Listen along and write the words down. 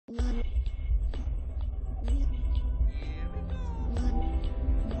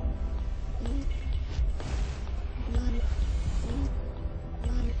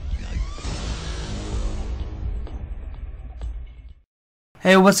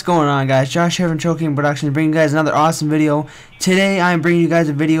Hey, what's going on, guys? Josh here from Choking Productions, bringing you guys another awesome video. Today I'm bringing you guys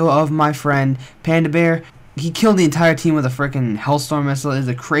a video of my friend Panda Bear. He killed the entire team with a freaking Hellstorm missile. It is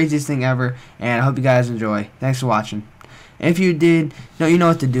the craziest thing ever, and I hope you guys enjoy. Thanks for watching. If you did, you know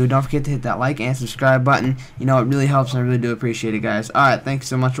what to do. Don't forget to hit that like and subscribe button. You know, it really helps, and I really do appreciate it, guys. Alright, thanks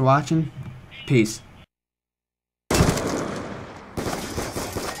so much for watching. Peace.